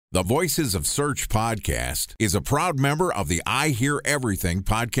The Voices of Search podcast is a proud member of the I Hear Everything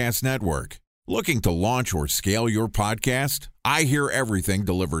podcast network. Looking to launch or scale your podcast? I Hear Everything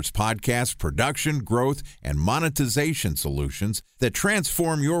delivers podcast production, growth, and monetization solutions that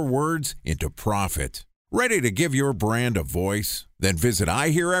transform your words into profit. Ready to give your brand a voice? Then visit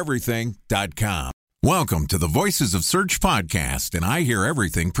iheareverything.com. Welcome to the Voices of Search podcast and I Hear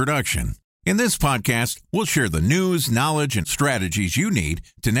Everything production. In this podcast, we'll share the news, knowledge, and strategies you need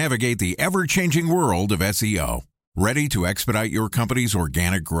to navigate the ever-changing world of SEO. Ready to expedite your company's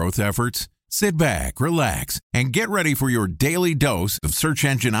organic growth efforts? Sit back, relax, and get ready for your daily dose of search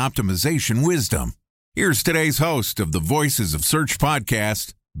engine optimization wisdom. Here's today's host of the Voices of Search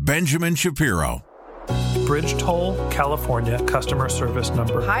podcast, Benjamin Shapiro. Bridge toll, California, customer service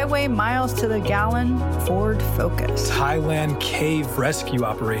number. Highway miles to the gallon, Ford Focus. Thailand cave rescue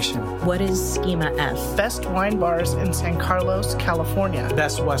operation. What is Schema F? Best wine bars in San Carlos, California.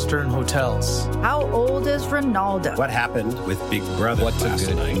 Best Western hotels. How old is Ronaldo? What happened with Big Brother? What's a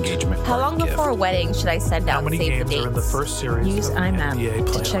good engagement? How long before a wedding should I send out How many save games the dates? are in the first series? Use of the IMAP NBA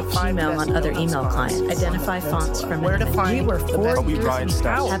to playoffs? check Gmail on other email clients. Identify fonts from Where to an find We were 4 years in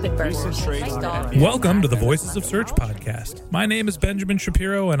power. Habit burger. Welcome to the Voices of Search podcast. My name is Benjamin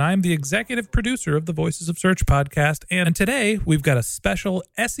Shapiro, and I'm the executive producer of the Voices of Search podcast. And today, we've got a special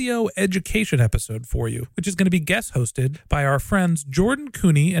SEO education episode for you, which is going to be guest hosted by our friends Jordan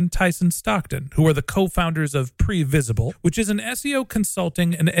Cooney and Tyson Stockton, who are the co-founders of Previsible, which is an SEO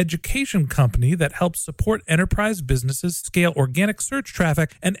consulting and education company that helps support enterprise businesses scale organic search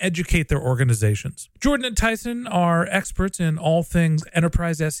traffic and educate their organizations. Jordan and Tyson are experts in all things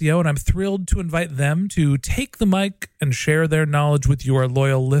enterprise SEO, and I'm thrilled to invite them to take the mic and share their knowledge with your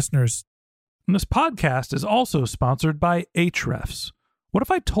loyal listeners. And this podcast is also sponsored by Ahrefs. What if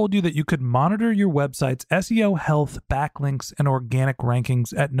I told you that you could monitor your website's SEO health, backlinks, and organic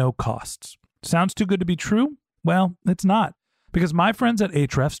rankings at no costs? Sounds too good to be true? Well, it's not, because my friends at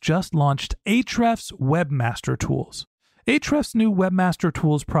Ahrefs just launched Ahrefs Webmaster Tools. Ahrefs' new Webmaster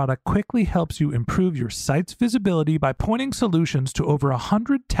Tools product quickly helps you improve your site's visibility by pointing solutions to over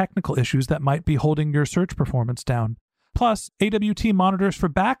 100 technical issues that might be holding your search performance down. Plus, AWT monitors for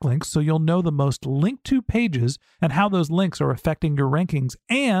backlinks so you'll know the most linked to pages and how those links are affecting your rankings.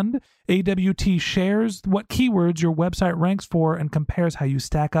 And AWT shares what keywords your website ranks for and compares how you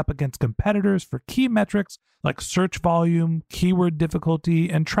stack up against competitors for key metrics like search volume, keyword difficulty,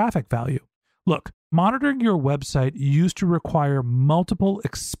 and traffic value. Look, monitoring your website used to require multiple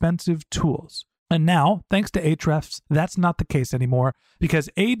expensive tools. And now, thanks to Ahrefs, that's not the case anymore because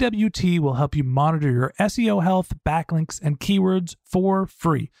AWT will help you monitor your SEO health, backlinks, and keywords for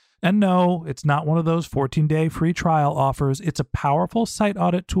free. And no, it's not one of those 14-day free trial offers. It's a powerful site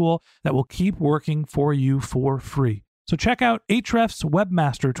audit tool that will keep working for you for free. So check out Ahrefs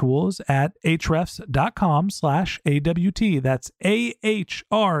Webmaster Tools at ahrefs.com/AWT. That's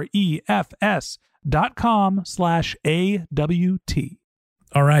ahrefs.com/AWT.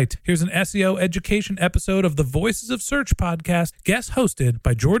 All right, here's an SEO education episode of the Voices of Search podcast, guest hosted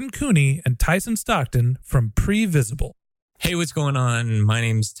by Jordan Cooney and Tyson Stockton from Previsible. Hey, what's going on? My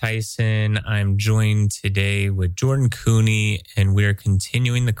name's Tyson. I'm joined today with Jordan Cooney, and we're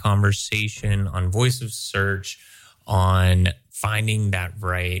continuing the conversation on Voice of Search on finding that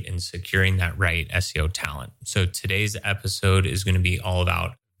right and securing that right SEO talent. So today's episode is going to be all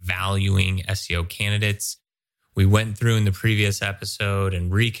about valuing SEO candidates. We went through in the previous episode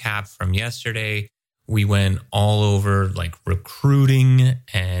and recap from yesterday. We went all over like recruiting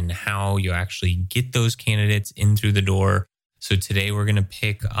and how you actually get those candidates in through the door. So today we're going to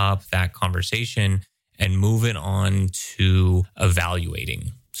pick up that conversation and move it on to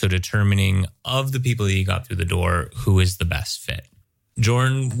evaluating. So determining of the people that you got through the door, who is the best fit.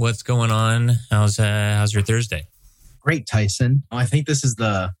 Jordan, what's going on? How's your Thursday? Great, Tyson. I think this is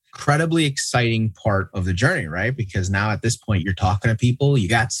the incredibly exciting part of the journey, right? Because now at this point, you're talking to people. You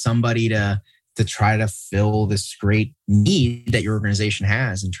got somebody to try to fill this great need that your organization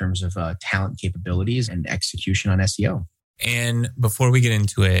has in terms of talent capabilities and execution on SEO. And before we get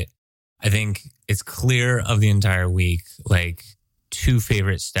into it, I think it's clear of the entire week, like two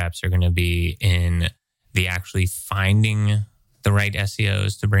favorite steps are going to be in the actually finding the right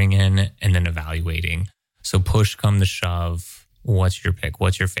SEOs to bring in and then evaluating. So push come to shove. What's your pick?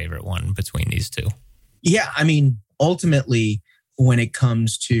 What's your favorite one between these two? Yeah, I mean, ultimately, when it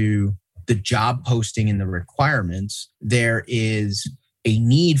comes to the job posting and the requirements, there is a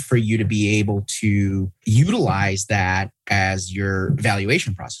need for you to be able to utilize that as your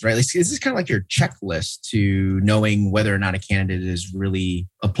evaluation process, right? This is kind of like your checklist to knowing whether or not a candidate is really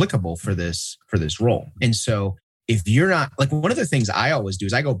applicable for this role. And so if you're not, like, one of the things I always do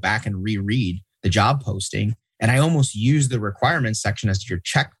is I go back and reread the job posting, and I almost use the requirements section as your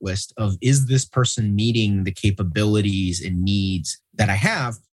checklist of, is this person meeting the capabilities and needs that I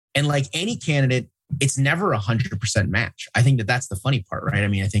have? And like any candidate, it's never 100% match. I think that that's the funny part, right? I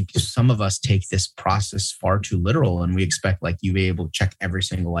mean, I think some of us take this process far too literal, and we expect like you be able to check every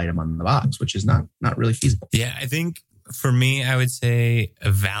single item on the box, which is not really feasible. Yeah, I think for me, I would say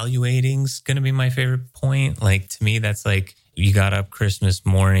evaluating's going to be my favorite point. Like, to me, that's like, you got up Christmas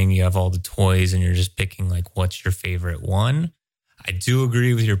morning, you have all the toys, and you're just picking like, what's your favorite one? I do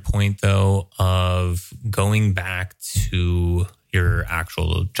agree with your point though, of going back to your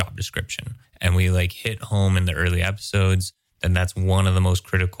actual job description. And we like hit home in the early episodes, then that's one of the most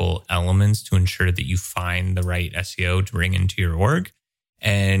critical elements to ensure that you find the right SEO to bring into your org.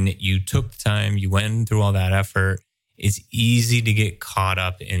 And you took the time, you went through all that effort. It's easy to get caught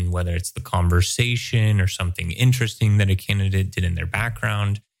up in whether it's the conversation or something interesting that a candidate did in their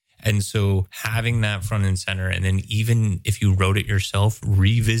background. And so having that front and center, and then even if you wrote it yourself,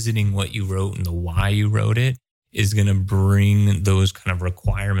 revisiting what you wrote and the why you wrote it is going to bring those kind of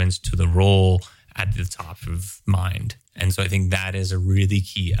requirements to the role at the top of mind. And so I think that is a really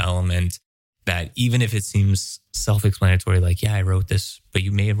key element, that even if it seems self-explanatory, like, yeah, I wrote this, but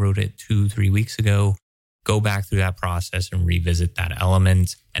you may have wrote it 2-3 weeks ago, go back through that process and revisit that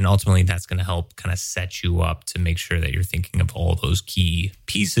element. And ultimately, that's going to help kind of set you up to make sure that you're thinking of all those key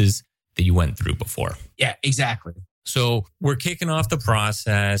pieces that you went through before. Yeah, exactly. So we're kicking off the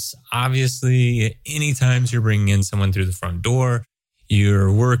process. Obviously, anytime you're bringing in someone through the front door,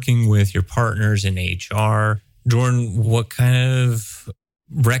 you're working with your partners in HR. Jordan, what kind of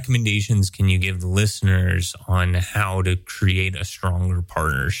recommendations can you give the listeners on how to create a stronger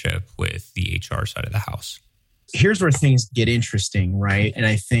partnership with the HR side of the house? Here's where things get interesting, right? And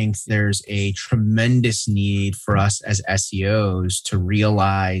I think there's a tremendous need for us as SEOs to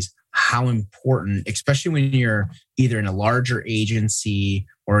realize how important, especially when you're either in a larger agency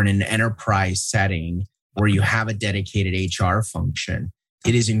or in an enterprise setting where you have a dedicated HR function,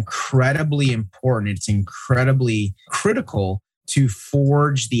 it is incredibly important. It's incredibly critical to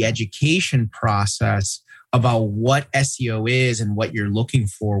forge the education process about what SEO is and what you're looking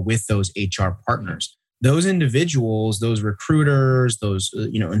for with those HR partners. Those individuals, those recruiters, those,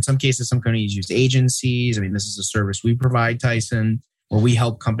 in some cases, some companies use agencies. I mean, this is a service we provide, Tyson, where we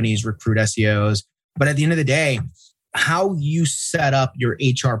help companies recruit SEOs. But at the end of the day, how you set up your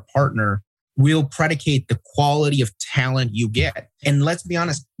HR partner will predicate the quality of talent you get. And let's be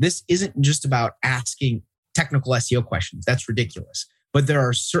honest, this isn't just about asking technical SEO questions. That's ridiculous. But there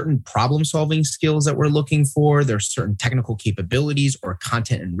are certain problem-solving skills that we're looking for. There are certain technical capabilities or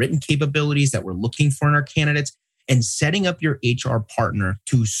content and written capabilities that we're looking for in our candidates. And setting up your HR partner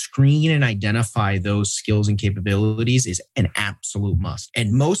to screen and identify those skills and capabilities is an absolute must.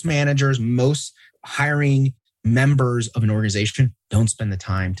 And most managers, most hiring members of an organization don't spend the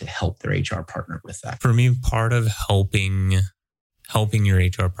time to help their HR partner with that. For me, part of helping your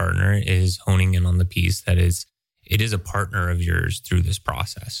HR partner is honing in on the piece that is, it is a partner of yours through this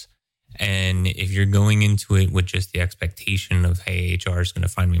process. And if you're going into it with just the expectation of, hey, HR is going to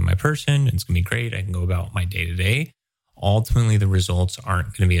find me my person, and it's going to be great, I can go about my day to day, ultimately the results aren't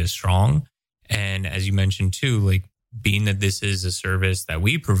going to be as strong. And as you mentioned too, like, being that this is a service that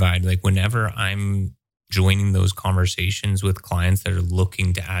we provide, like, whenever I'm joining those conversations with clients that are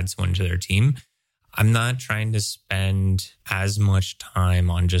looking to add someone to their team, I'm not trying to spend as much time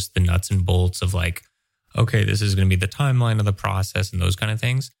on just the nuts and bolts of like, okay, this is going to be the timeline of the process and those kind of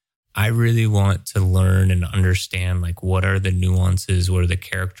things. I really want to learn and understand, like, what are the nuances? What are the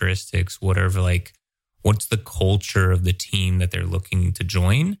characteristics? What's the culture of the team that they're looking to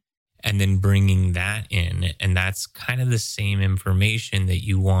join? And then bringing that in. And that's kind of the same information that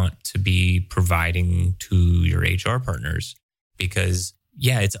you want to be providing to your HR partners. Because,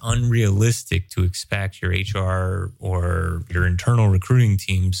 yeah, it's unrealistic to expect your HR or your internal recruiting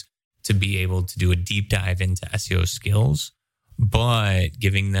teams to be able to do a deep dive into SEO skills, but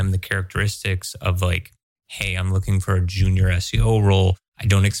giving them the characteristics of like, hey, I'm looking for a junior SEO role. I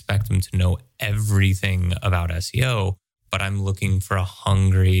don't expect them to know everything about SEO, but I'm looking for a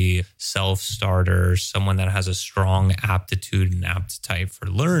hungry self-starter, someone that has a strong aptitude and appetite for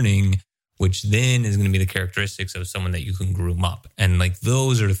learning, which then is going to be the characteristics of someone that you can groom up. And like,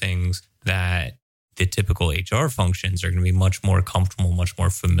 those are things that the typical HR functions are going to be much more comfortable, much more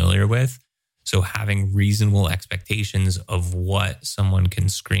familiar with. So having reasonable expectations of what someone can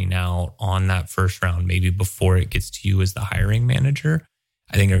screen out on that first round, maybe before it gets to you as the hiring manager,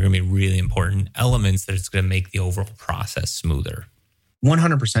 I think are going to be really important elements that it's going to make the overall process smoother.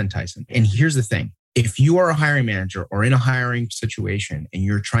 100%, Tyson. And here's the thing. If you are a hiring manager or in a hiring situation and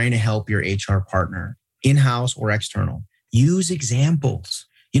you're trying to help your HR partner, in-house or external, use examples.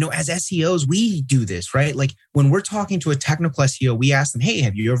 As SEOs, we do this, right? Like when we're talking to a technical SEO, we ask them, hey,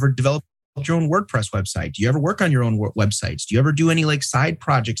 have you ever developed your own WordPress website? Do you ever work on your own websites? Do you ever do any like side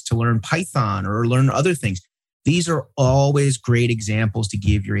projects to learn Python or learn other things? These are always great examples to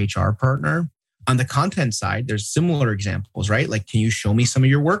give your HR partner. On the content side, there's similar examples, right? Like, can you show me some of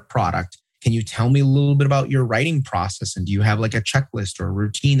your work product? Can you tell me a little bit about your writing process? And do you have like a checklist or a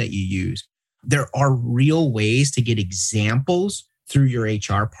routine that you use? There are real ways to get examples through your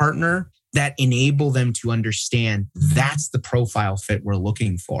HR partner that enable them to understand that's the profile fit we're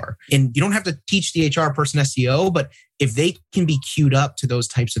looking for. And you don't have to teach the HR person SEO, but if they can be queued up to those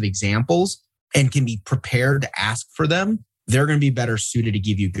types of examples and can be prepared to ask for them, they're going to be better suited to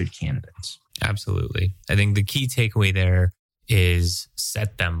give you good candidates. Absolutely. I think the key takeaway there is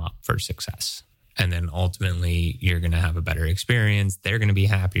set them up for success. And then ultimately, you're going to have a better experience. They're going to be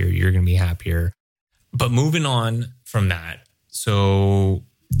happier. You're going to be happier. But moving on from that, so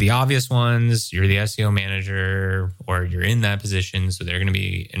the obvious ones, you're the SEO manager or you're in that position, so they're going to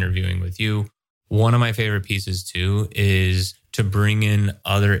be interviewing with you. One of my favorite pieces too is to bring in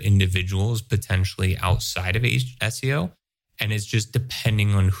other individuals potentially outside of SEO. And it's just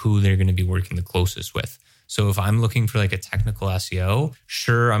depending on who they're going to be working the closest with. So if I'm looking for like a technical SEO,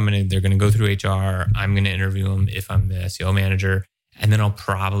 sure, they're going to go through HR. I'm going to interview them if I'm the SEO manager. And then I'll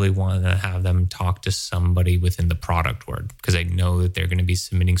probably want to have them talk to somebody within the product world because I know that they're going to be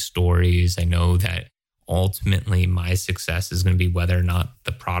submitting stories. I know that ultimately my success is going to be whether or not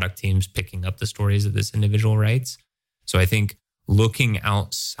the product team's picking up the stories that this individual writes. So I think looking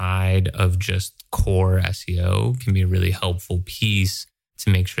outside of just core SEO can be a really helpful piece to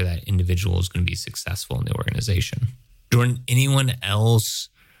make sure that individual is going to be successful in the organization. Jordan, anyone else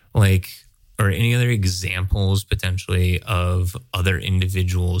or any other examples potentially of other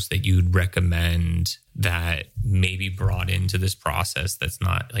individuals that you'd recommend that may be brought into this process that's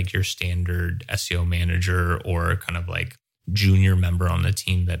not like your standard SEO manager or kind of like junior member on the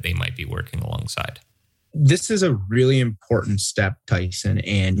team that they might be working alongside? This is a really important step, Tyson,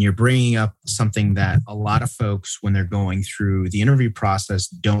 and you're bringing up something that a lot of folks, when they're going through the interview process,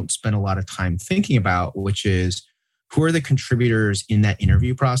 don't spend a lot of time thinking about, which is who are the contributors in that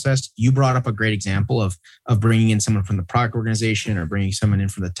interview process. You brought up a great example of bringing in someone from the product organization or bringing someone in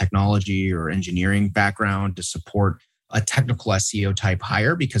from the technology or engineering background to support a technical SEO type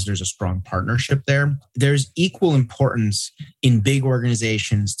hire because there's a strong partnership there. There's equal importance in big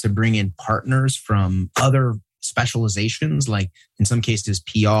organizations to bring in partners from other specializations, like in some cases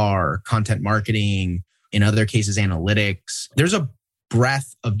PR, content marketing, in other cases analytics. There's a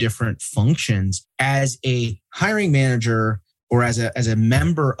breadth of different functions. As a hiring manager or as a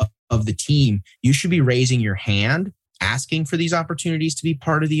member of the team, you should be raising your hand, asking for these opportunities to be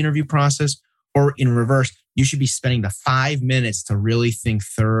part of the interview process. Or in reverse, you should be spending the 5 minutes to really think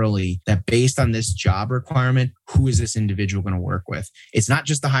thoroughly that based on this job requirement, who is this individual going to work with? It's not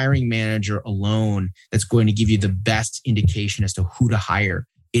just the hiring manager alone that's going to give you the best indication as to who to hire.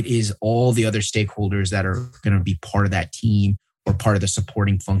 It is all the other stakeholders that are going to be part of that team or part of the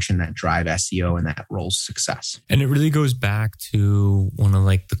supporting function that drive SEO and that role's success. And it really goes back to one of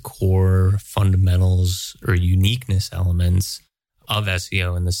like the core fundamentals or uniqueness elements of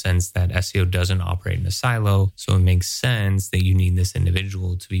SEO in the sense that SEO doesn't operate in a silo. So it makes sense that you need this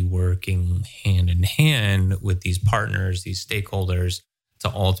individual to be working hand in hand with these partners, these stakeholders to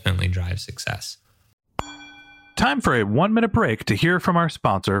ultimately drive success. Time for a 1-minute break to hear from our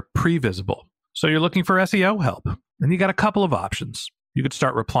sponsor, Previsible. So you're looking for SEO help, and you got a couple of options. You could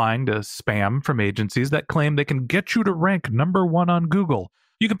start replying to spam from agencies that claim they can get you to rank #1 on Google.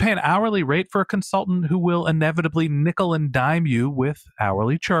 You can pay an hourly rate for a consultant who will inevitably nickel and dime you with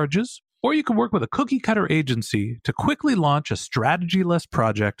hourly charges. Or you can work with a cookie-cutter agency to quickly launch a strategy-less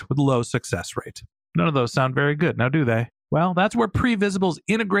project with low success rate. None of those sound very good, now do they? Well, that's where Previsible's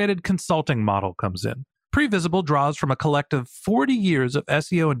integrated consulting model comes in. Previsible draws from a collective 40 years of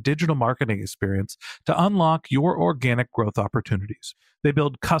SEO and digital marketing experience to unlock your organic growth opportunities. They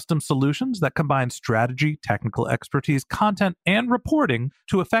build custom solutions that combine strategy, technical expertise, content, and reporting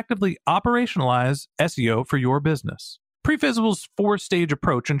to effectively operationalize SEO for your business. Previsible's 4-stage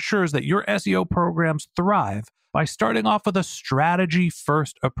approach ensures that your SEO programs thrive by starting off with a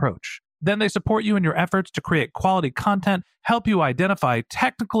strategy-first approach. Then they support you in your efforts to create quality content, help you identify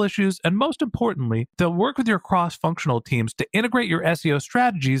technical issues, and most importantly, they'll work with your cross-functional teams to integrate your SEO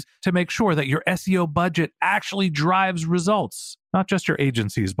strategies to make sure that your SEO budget actually drives results, not just your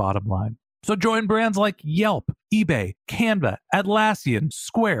agency's bottom line. So join brands like Yelp, eBay, Canva, Atlassian,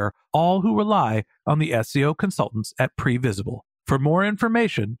 Square, all who rely on the SEO consultants at Previsible. For more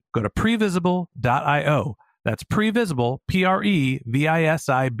information, go to previsible.io. That's Previsible,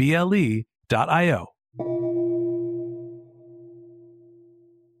 Previsible.io.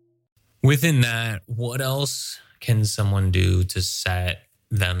 Within that, what else can someone do to set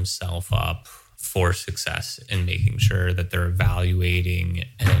themselves up for success in making sure that they're evaluating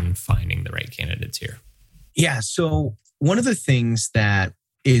and finding the right candidates here? Yeah. So one of the things that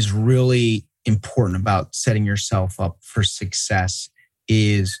is really important about setting yourself up for success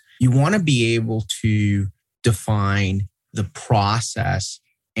is you want to be able to define the process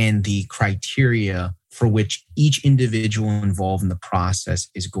and the criteria for which each individual involved in the process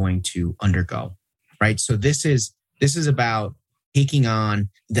is going to undergo, right? So this is about taking on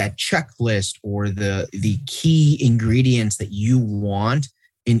that checklist or the key ingredients that you want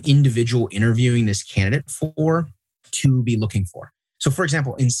an individual interviewing this candidate for to be looking for. So for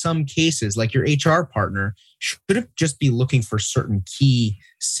example, in some cases, like your HR partner shouldn't just be looking for certain key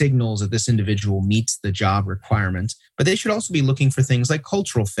signals that this individual meets the job requirements, but they should also be looking for things like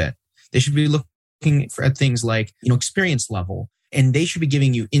cultural fit. They should be looking at things like, experience level, and they should be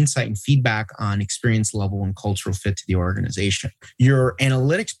giving you insight and feedback on experience level and cultural fit to the organization. Your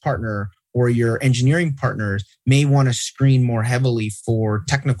analytics partner or your engineering partners may want to screen more heavily for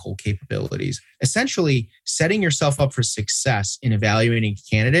technical capabilities. Essentially, setting yourself up for success in evaluating a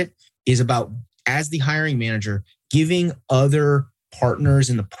candidate is about, as the hiring manager, giving other partners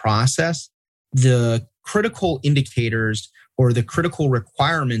in the process the critical indicators or the critical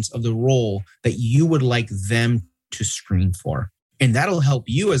requirements of the role that you would like them to screen for. And that'll help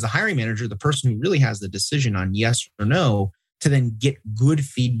you as the hiring manager, the person who really has the decision on yes or no, to then get good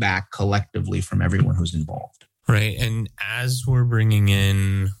feedback collectively from everyone who's involved. Right. And as we're bringing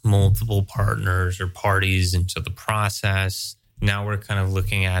in multiple partners or parties into the process, now we're kind of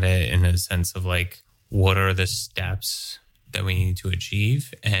looking at it in a sense of like, what are the steps that we need to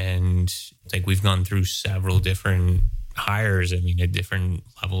achieve? And like we've gone through several different hires, at different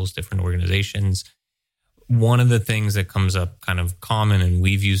levels, different organizations. One of the things that comes up kind of common, and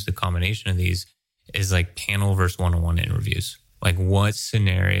we've used the combination of these, is like panel versus one-on-one interviews. Like what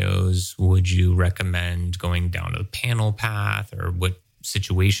scenarios would you recommend going down to the panel path, or what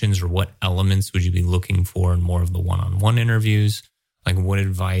situations or what elements would you be looking for in more of the one-on-one interviews? Like what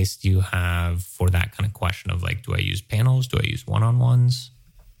advice do you have for that kind of question of like, do I use panels? Do I use one-on-ones?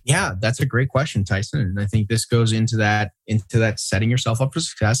 Yeah, that's a great question, Tyson. And I think this goes into that setting yourself up for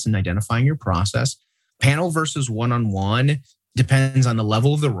success and identifying your process. Panel versus one-on-one depends on the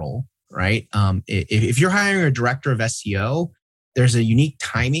level of the role. Right? If you're hiring a director of SEO, there's a unique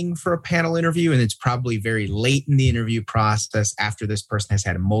timing for a panel interview, and it's probably very late in the interview process after this person has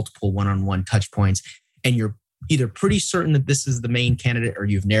had multiple one-on-one touch points, and you're either pretty certain that this is the main candidate or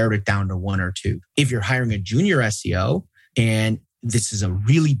you've narrowed it down to one or two. If you're hiring a junior SEO and this is a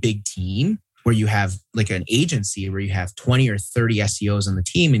really big team where you have like an agency where you have 20 or 30 SEOs on the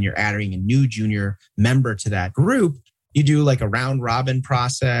team and you're adding a new junior member to that group, you do like a round robin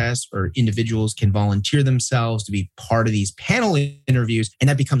process, or individuals can volunteer themselves to be part of these panel interviews. And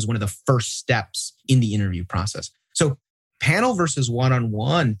that becomes one of the first steps in the interview process. So panel versus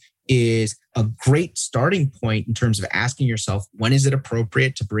one-on-one is a great starting point in terms of asking yourself, when is it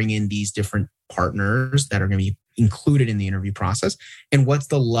appropriate to bring in these different partners that are going to be included in the interview process? And what's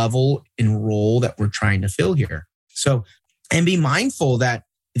the level and role that we're trying to fill here? So, and be mindful that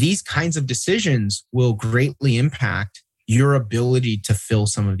these kinds of decisions will greatly impact your ability to fill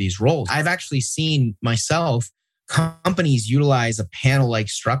some of these roles. I've actually seen myself, companies utilize a panel-like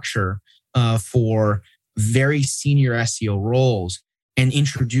structure for very senior SEO roles and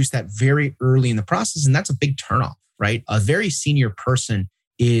introduce that very early in the process. And that's a big turnoff, right? A very senior person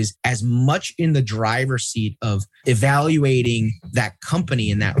is as much in the driver's seat of evaluating that company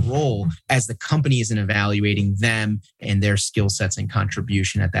in that role as the company is in evaluating them and their skill sets and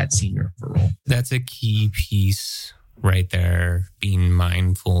contribution at that senior role. That's a key piece right there, being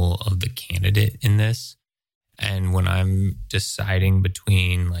mindful of the candidate in this. And when I'm deciding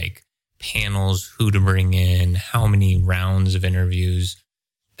between like panels, who to bring in, how many rounds of interviews,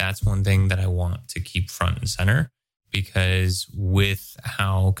 that's one thing that I want to keep front and center. Because with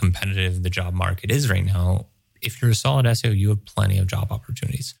how competitive the job market is right now, if you're a solid SEO, you have plenty of job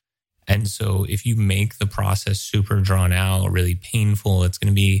opportunities. And so if you make the process super drawn out, really painful, it's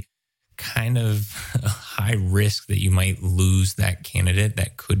going to be kind of a high risk that you might lose that candidate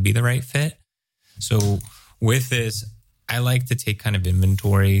that could be the right fit. So with this, I like to take kind of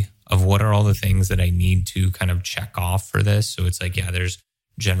inventory of what are all the things that I need to kind of check off for this. So it's like, yeah, there's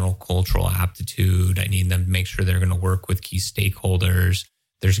general cultural aptitude. I need them to make sure they're going to work with key stakeholders.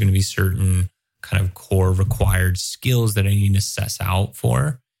 There's going to be certain kind of core required skills that I need to suss out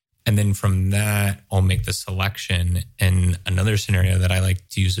for. And then from that, I'll make the selection. And another scenario that I like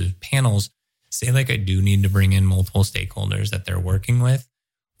to use is panels. Say like I do need to bring in multiple stakeholders that they're working with.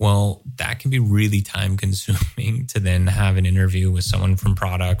 Well, that can be really time consuming to then have an interview with someone from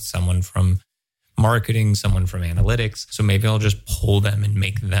product, someone from marketing, someone from analytics. So maybe I'll just pull them and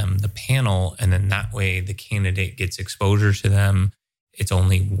make them the panel. And then that way the candidate gets exposure to them. It's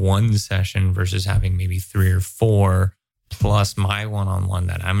only one session versus having maybe 3 or 4 plus my one-on-one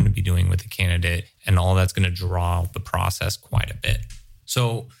that I'm going to be doing with the candidate. And all that's going to draw out the process quite a bit.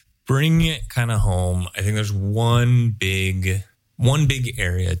 So bringing it kind of home, I think there's one big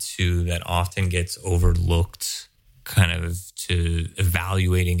area too that often gets overlooked kind of to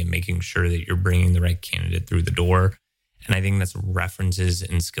evaluating and making sure that you're bringing the right candidate through the door. And I think that's references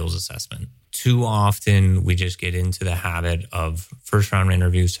and skills assessment. Too often we just get into the habit of first round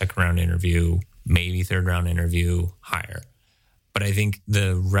interview, second round interview, maybe third round interview, hire. But I think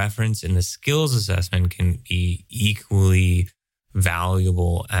the reference and the skills assessment can be equally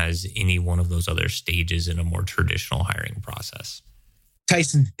valuable as any one of those other stages in a more traditional hiring process.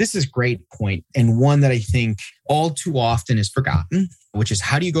 Tyson, this is a great point, and one that I think all too often is forgotten, which is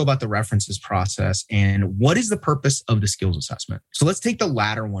how do you go about the references process and what is the purpose of the skills assessment? So let's take the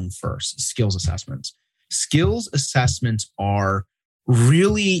latter one first, skills assessments. Skills assessments are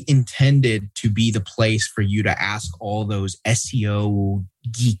really intended to be the place for you to ask all those SEO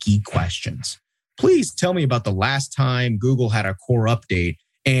geeky questions. Please tell me about the last time Google had a core update.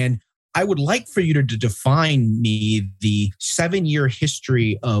 And I would like for you to define me the 7-year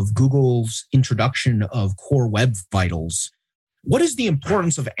history of Google's introduction of Core Web Vitals. What is the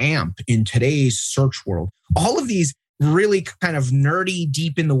importance of AMP in today's search world? All of these really kind of nerdy,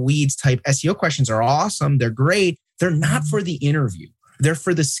 deep in the weeds type SEO questions are awesome. They're great. They're not for the interview. They're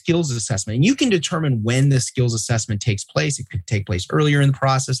for the skills assessment. And you can determine when the skills assessment takes place. It could take place earlier in the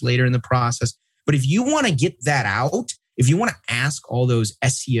process, later in the process. But if you want to get that out, if you want to ask all those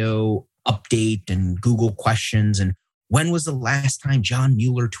SEO update and Google questions and when was the last time John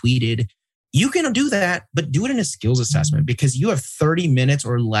Mueller tweeted, you can do that, but do it in a skills assessment because you have 30 minutes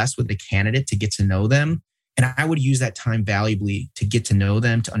or less with the candidate to get to know them. And I would use that time valuably to get to know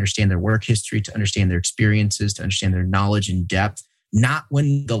them, to understand their work history, to understand their experiences, to understand their knowledge in depth, not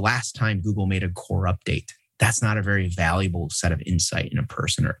when the last time Google made a core update. That's not a very valuable set of insight in a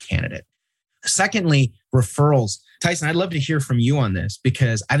person or a candidate. Secondly, referrals. Tyson, I'd love to hear from you on this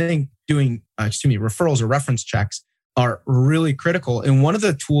because I think doing, referrals or reference checks are really critical. And one of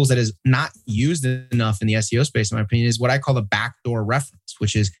the tools that is not used enough in the SEO space, in my opinion, is what I call the backdoor reference,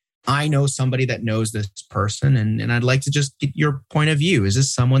 which is I know somebody that knows this person and I'd like to just get your point of view. Is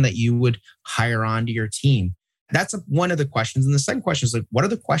this someone that you would hire onto your team? That's one of the questions. And the second question is what are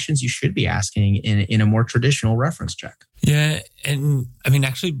the questions you should be asking in a more traditional reference check? Yeah. And I mean,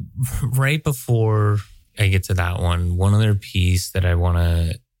 actually, right before I get to that one other piece that I want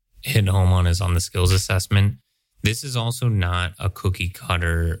to hit home on is on the skills assessment. This is also not a cookie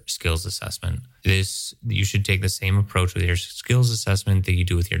cutter skills assessment. You should take the same approach with your skills assessment that you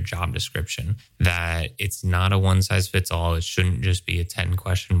do with your job description, that it's not a one size fits all. It shouldn't just be a 10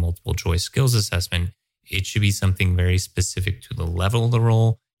 question multiple choice skills assessment. It should be something very specific to the level of the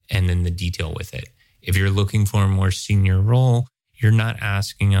role and then the detail with it. If you're looking for a more senior role, you're not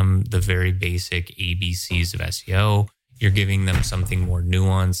asking them the very basic ABCs of SEO. You're giving them something more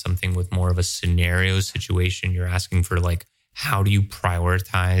nuanced, something with more of a scenario situation. You're asking for how do you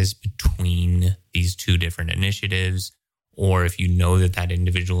prioritize between these two different initiatives? Or if you know that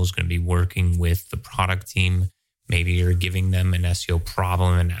individual is going to be working with the product team, maybe you're giving them an SEO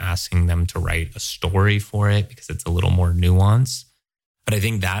problem and asking them to write a story for it because it's a little more nuanced. But I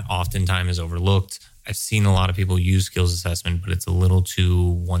think that oftentimes is overlooked. I've seen a lot of people use skills assessment, but it's a little too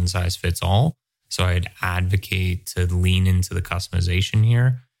one size fits all. So I'd advocate to lean into the customization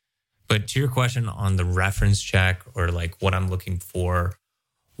here. But to your question on the reference check or what I'm looking for,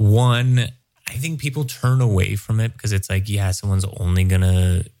 one, I think people turn away from it because it's someone's only going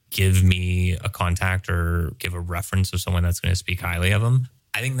to give me a contact or give a reference of someone that's going to speak highly of them.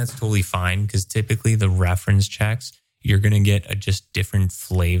 I think that's totally fine because typically the reference checks, you're going to get a just different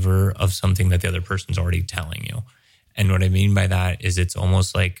flavor of something that the other person's already telling you. And what I mean by that is it's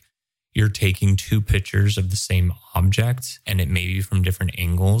almost like you're taking two pictures of the same object and it may be from different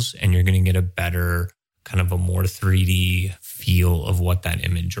angles and you're going to get a better kind of a more 3D feel of what that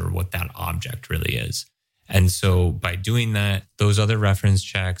image or what that object really is. And so by doing that, those other reference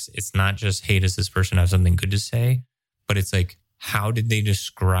checks, it's not just, hey, does this person have something good to say? But it's how did they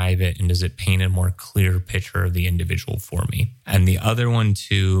describe it? And does it paint a more clear picture of the individual for me? And the other one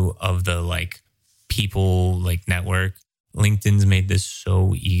too, of the like people like network, LinkedIn's made this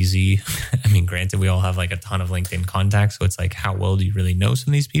so easy. I mean, granted, we all have like a ton of LinkedIn contacts. So it's like, how well do you really know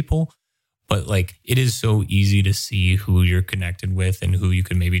some of these people? But like, it is so easy to see who you're connected with and who you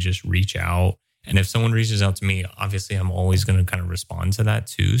could maybe just reach out. And if someone reaches out to me, obviously I'm always going to kind of respond to that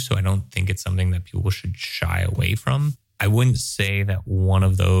too. So I don't think it's something that people should shy away from. I wouldn't say that one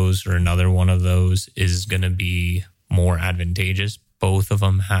of those or another one of those is going to be more advantageous. Both of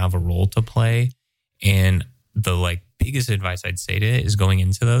them have a role to play. And the like biggest advice I'd say to it is going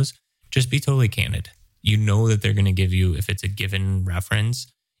into those, just be totally candid. You know that they're going to give you, if it's a given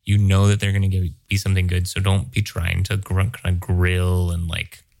reference, you know that they're going to be something good. So don't be trying to kind of grill and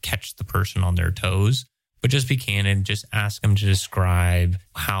like catch the person on their toes, but just be candid. Just ask them to describe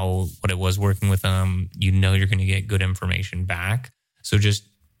what it was working with them. You know you're going to get good information back. So just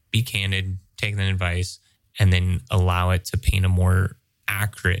be candid, take the advice, and then allow it to paint a more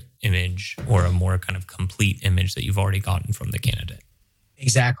accurate image or a more kind of complete image that you've already gotten from the candidate.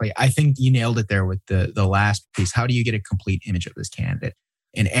 Exactly. I think you nailed it there with the last piece. How do you get a complete image of this candidate?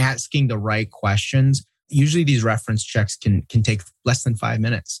 And asking the right questions. Usually these reference checks can take less than 5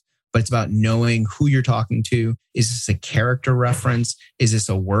 minutes, but it's about knowing who you're talking to. Is this a character reference? Is this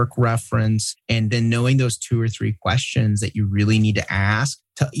a work reference? And then knowing those 2 or 3 questions that you really need to ask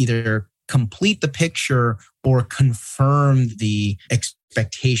to either complete the picture or confirm the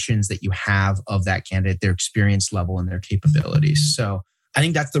expectations that you have of that candidate, their experience level and their capabilities. So I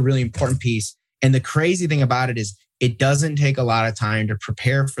think that's the really important piece. And the crazy thing about it is it doesn't take a lot of time to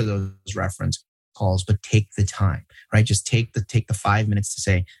prepare for those reference calls, but take the time, right? Just take the 5 minutes to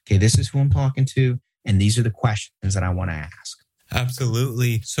say, okay, this is who I'm talking to, and these are the questions that I want to ask.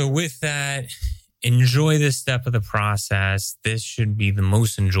 Absolutely. So with that, enjoy this step of the process. This should be the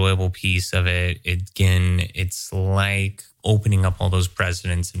most enjoyable piece of it. Again, it's like opening up all those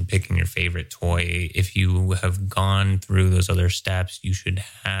precedents and picking your favorite toy. If you have gone through those other steps, you should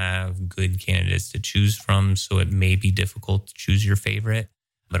have good candidates to choose from. So it may be difficult to choose your favorite,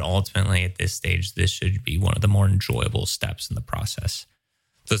 but ultimately at this stage, this should be one of the more enjoyable steps in the process.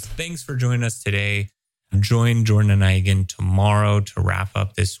 So thanks for joining us today. Join Jordan and I again tomorrow to wrap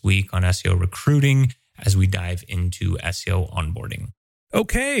up this week on SEO recruiting as we dive into SEO onboarding.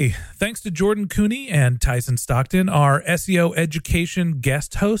 Okay, thanks to Jordan Cooney and Tyson Stockton, our SEO education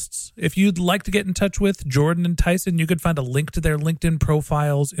guest hosts. If you'd like to get in touch with Jordan and Tyson, you can find a link to their LinkedIn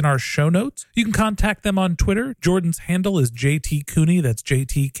profiles in our show notes. You can contact them on Twitter. Jordan's handle is JT Cooney, that's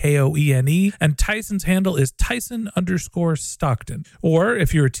JTKOENE, and Tyson's handle is Tyson_Stockton. Or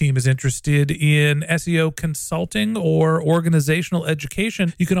if your team is interested in SEO consulting or organizational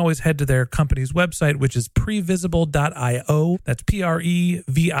education, you can always head to their company's website, which is previsible.io. That's previsible.io.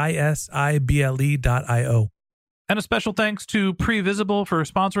 And a special thanks to Previsible for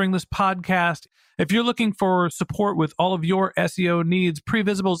sponsoring this podcast. If you're looking for support with all of your SEO needs,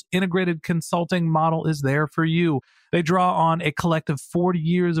 Previsible's integrated consulting model is there for you. They draw on a collective 40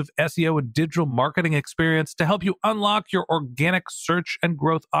 years of SEO and digital marketing experience to help you unlock your organic search and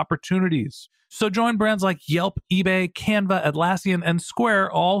growth opportunities. So join brands like Yelp, eBay, Canva, Atlassian, and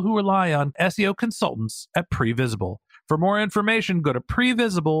Square, all who rely on SEO consultants at Previsible. For more information, go to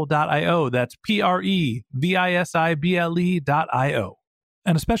previsible.io. That's previsible.io.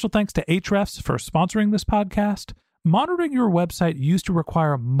 And a special thanks to Ahrefs for sponsoring this podcast. Monitoring your website used to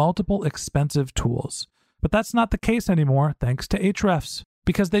require multiple expensive tools, but that's not the case anymore thanks to Ahrefs,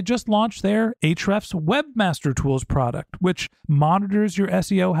 because they just launched their Ahrefs Webmaster Tools product, which monitors your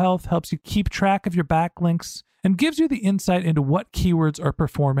SEO health, helps you keep track of your backlinks, and gives you the insight into what keywords are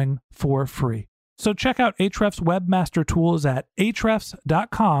performing for free. So check out Ahrefs Webmaster Tools at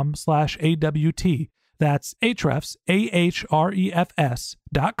ahrefs.com/AWT. That's Ahrefs,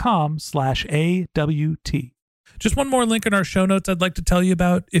 AHREFS.com/AWT. Just one more link in our show notes I'd like to tell you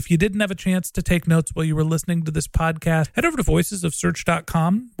about. If you didn't have a chance to take notes while you were listening to this podcast, head over to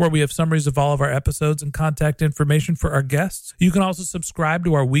voicesofsearch.com, where we have summaries of all of our episodes and contact information for our guests. You can also subscribe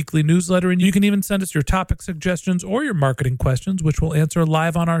to our weekly newsletter, and you can even send us your topic suggestions or your marketing questions, which we'll answer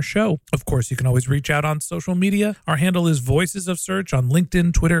live on our show. Of course, you can always reach out on social media. Our handle is Voices of Search on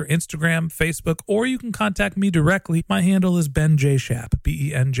LinkedIn, Twitter, Instagram, Facebook, or you can contact me directly. My handle is Ben J. Shap,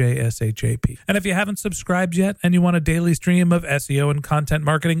 BenJSHAP. And if you haven't subscribed yet, and you want a daily stream of SEO and content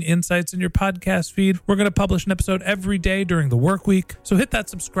marketing insights in your podcast feed, we're going to publish an episode every day during the work week. So hit that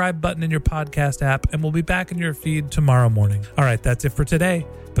subscribe button in your podcast app, and we'll be back in your feed tomorrow morning. All right, that's it for today.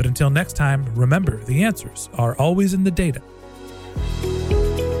 But until next time, remember, the answers are always in the data.